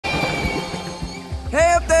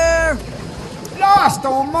Christ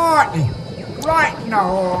almighty! Right in the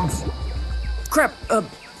horns. Crap,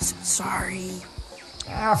 sorry.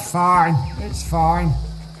 Fine. It's fine.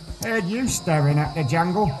 Heard you staring at the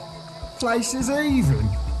jungle. Place is even.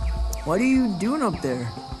 What are you doing up there?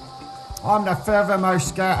 I'm the furthermost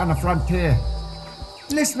scout on the frontier.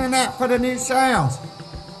 Listening out for the new sounds.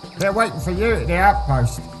 They're waiting for you at the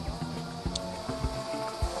outpost.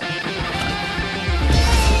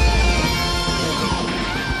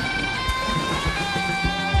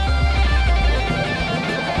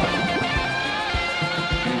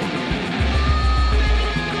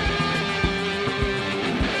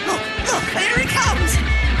 Look, here he comes!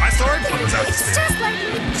 My sword comes out. It's just like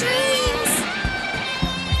my dreams!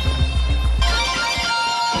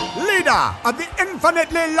 Leader of the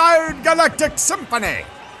infinitely loud galactic symphony,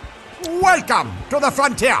 welcome to the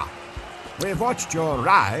frontier. We've watched your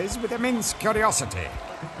rise with immense curiosity.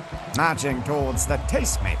 Marching towards the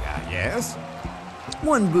tastemaker, yes?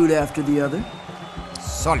 One boot after the other.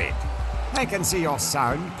 Solid. I can see your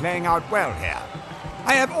sound playing out well here.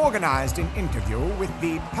 I have organized an interview with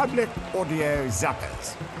the public audio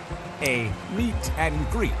zappers. A meet and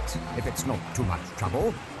greet, if it's not too much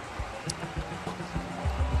trouble.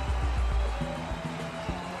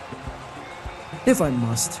 If I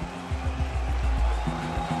must.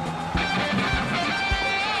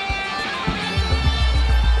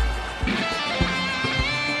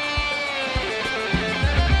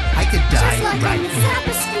 I could die Like right in the here.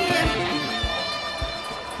 atmosphere.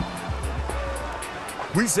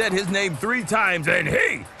 We said his name 3 times and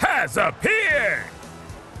he has appeared!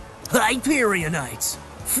 Hyperionites,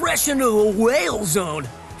 fresh into the whale zone,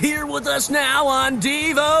 here with us now on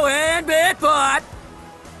Devo and Bitbot.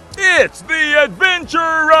 It's the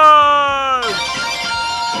Adventurers!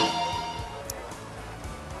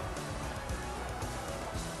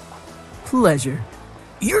 Pleasure.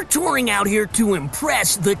 You're touring out here to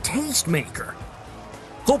impress the Tastemaker.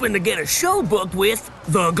 Hoping to get a show booked with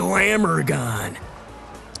the Glamour Gun.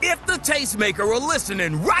 If the Tastemaker were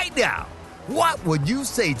listening right now, what would you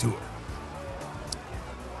say to her?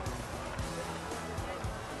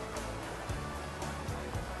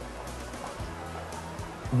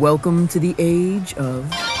 Welcome to the age of...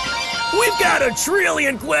 We've got 1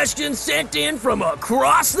 trillion questions sent in from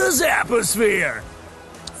across the Zapposphere.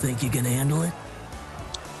 Think you can handle it?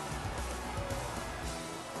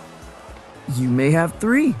 You may have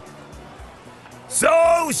 3.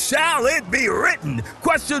 So shall it be written.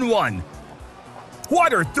 Question 1.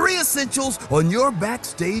 What are 3 essentials on your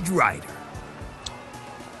backstage rider?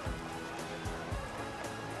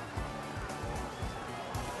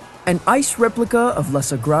 An ice replica of La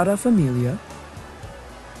Sagrada Familia.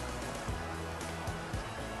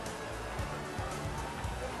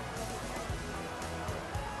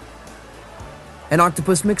 An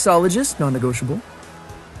octopus mixologist, non-negotiable.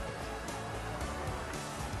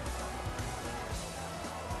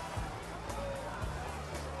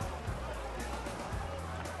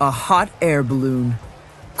 A hot air balloon.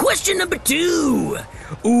 Question number 2.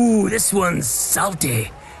 Ooh, this one's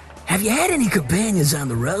salty. Have you had any companions on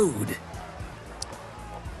the road?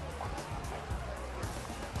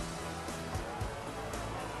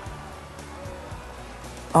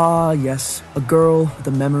 Ah, yes, a girl with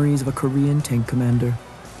the memories of a Korean tank commander.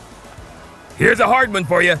 Here's a hard one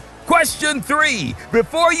for you. Question 3.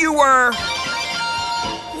 Before you were...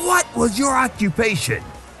 What was your occupation?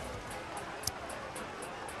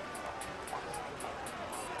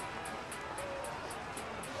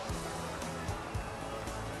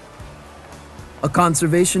 A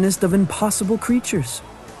conservationist of impossible creatures.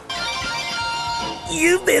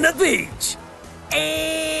 You've been a peach.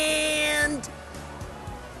 And...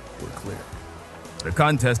 We're clear. The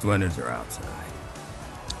contest winners are outside.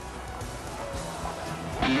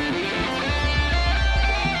 I'll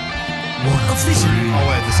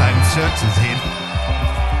wear the same shirts as him.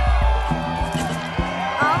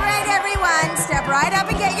 All right, everyone, step right up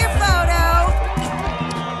and get your photo.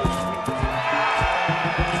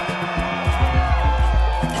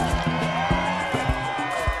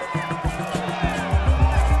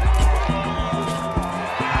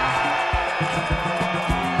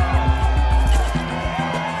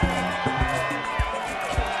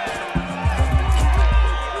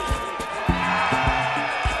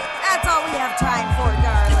 That's all we have time for,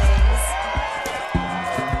 darlings.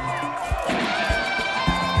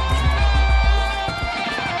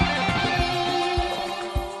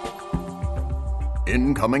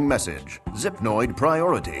 Incoming message. Zipnoid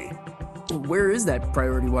priority. Where is that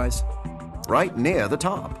priority-wise? Right near the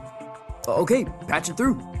top. Okay, patch it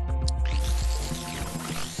through.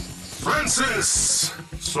 Francis!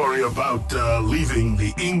 Sorry about leaving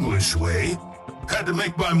the English way. Had to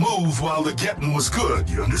make my move while the getting was good,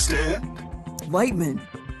 you understand? Lightman,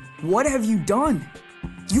 what have you done?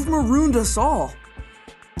 You've marooned us all.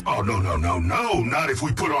 Oh, no, not if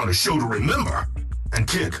we put on a show to remember. And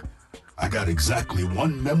kid, I got exactly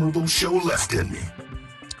one memorable show left in me.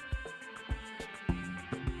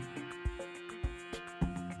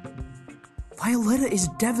 Violetta is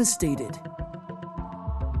devastated.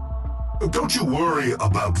 Don't you worry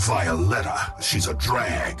about Violetta. She's a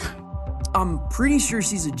drag. I'm pretty sure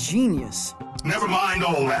she's a genius. Never mind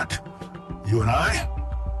all that. You and I,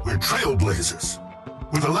 we're trailblazers.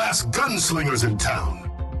 We're the last gunslingers in town.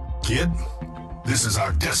 Kid, this is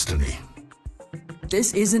our destiny.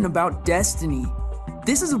 This isn't about destiny.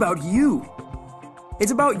 This is about you.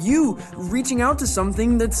 It's about you reaching out to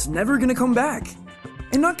something that's never gonna come back,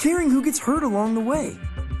 and not caring who gets hurt along the way.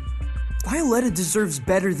 Violetta deserves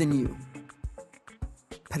better than you.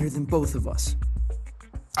 Better than both of us.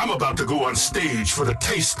 I'm about to go on stage for the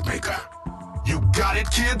Tastemaker. You got it,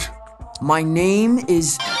 kid? My name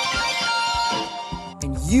is...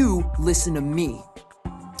 And you listen to me.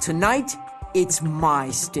 Tonight, it's my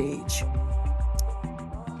stage.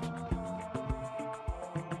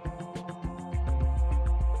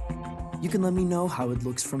 You can let me know how it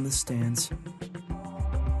looks from the stands.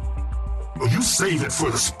 Well, you save it for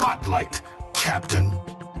the spotlight, Captain.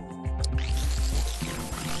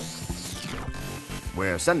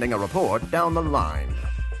 We're sending a report down the line.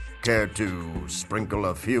 Care to sprinkle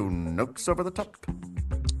a few notes over the top?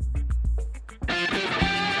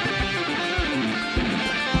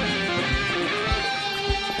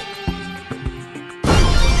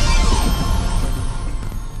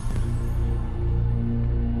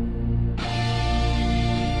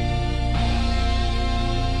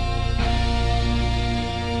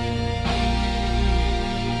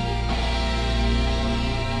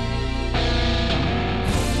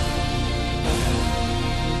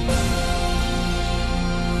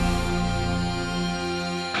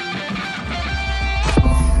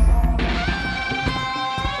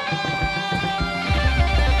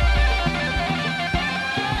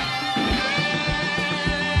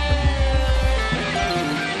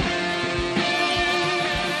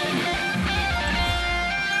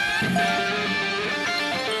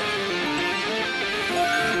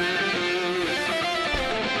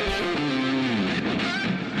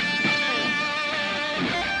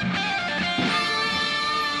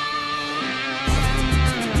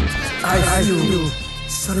 I feel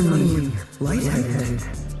suddenly lightheaded,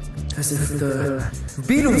 as if the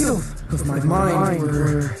beatles of my mind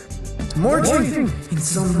were marching in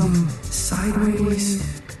some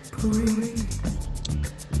sideways parade.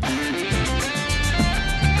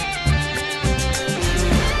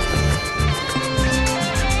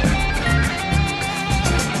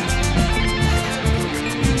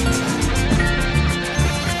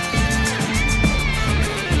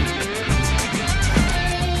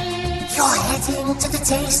 To the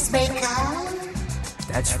Tastemaker.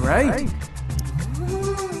 That's right.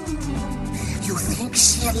 You think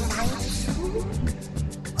she'll like you?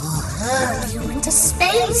 Or hurl you into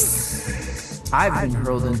space? I've been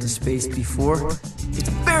hurled into space before. It's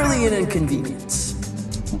barely an inconvenience.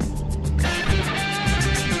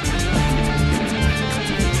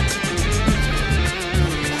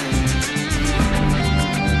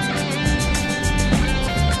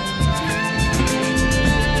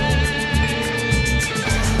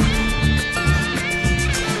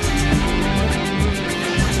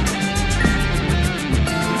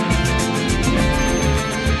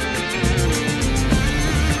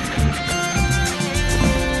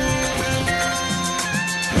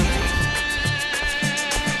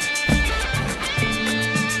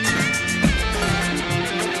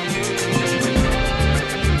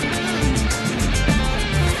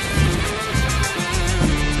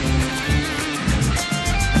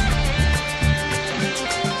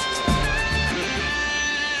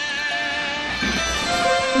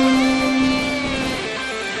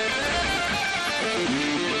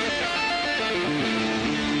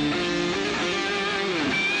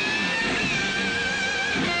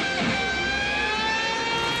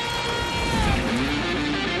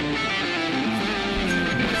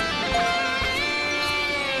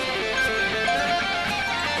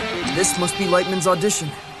 This must be Lightman's audition.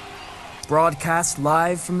 Broadcast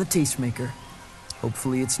live from the Tastemaker.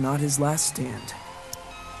 Hopefully it's not his last stand.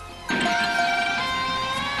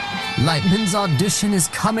 Lightman's audition is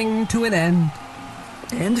coming to an end.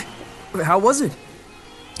 And? How was it?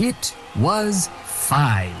 It was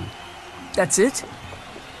fine. That's it?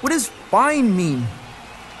 What does fine mean?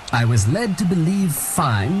 I was led to believe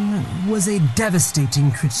fine was a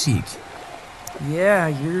devastating critique. Yeah,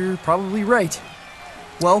 you're probably right.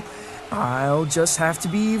 Well, I'll just have to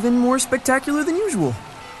be even more spectacular than usual.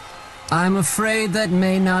 I'm afraid that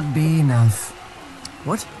may not be enough.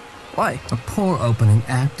 What? Why? A poor opening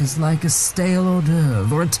act is like a stale hors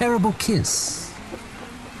d'oeuvre or a terrible kiss.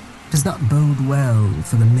 Does not bode well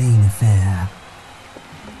for the main affair.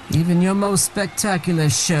 Even your most spectacular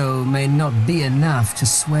show may not be enough to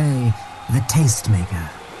sway the tastemaker.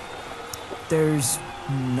 There's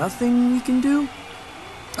nothing we can do?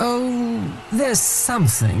 Oh, there's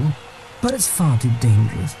something, but it's far too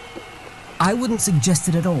dangerous. I wouldn't suggest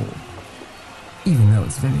it at all, even though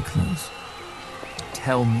it's very close.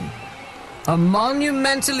 Tell me. A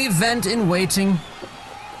monumental event in waiting.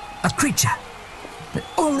 A creature that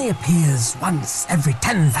only appears once every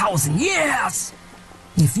 10,000 years.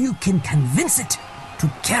 If you can convince it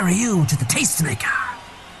to carry you to the tastemaker.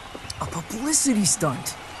 A publicity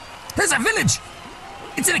stunt. There's a village.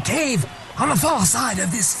 It's in a cave on the far side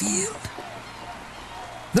of this field.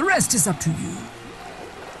 The rest is up to you.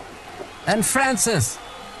 And Francis,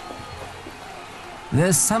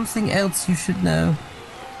 there's something else you should know.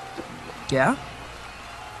 Yeah?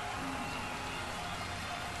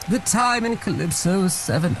 The time in Calypso is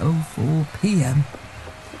 7:04 p.m.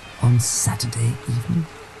 on Saturday evening.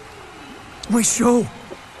 My show!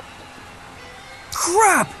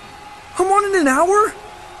 Crap! I'm on in an hour?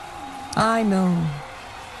 I know.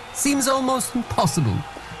 Seems almost impossible,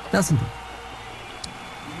 doesn't it?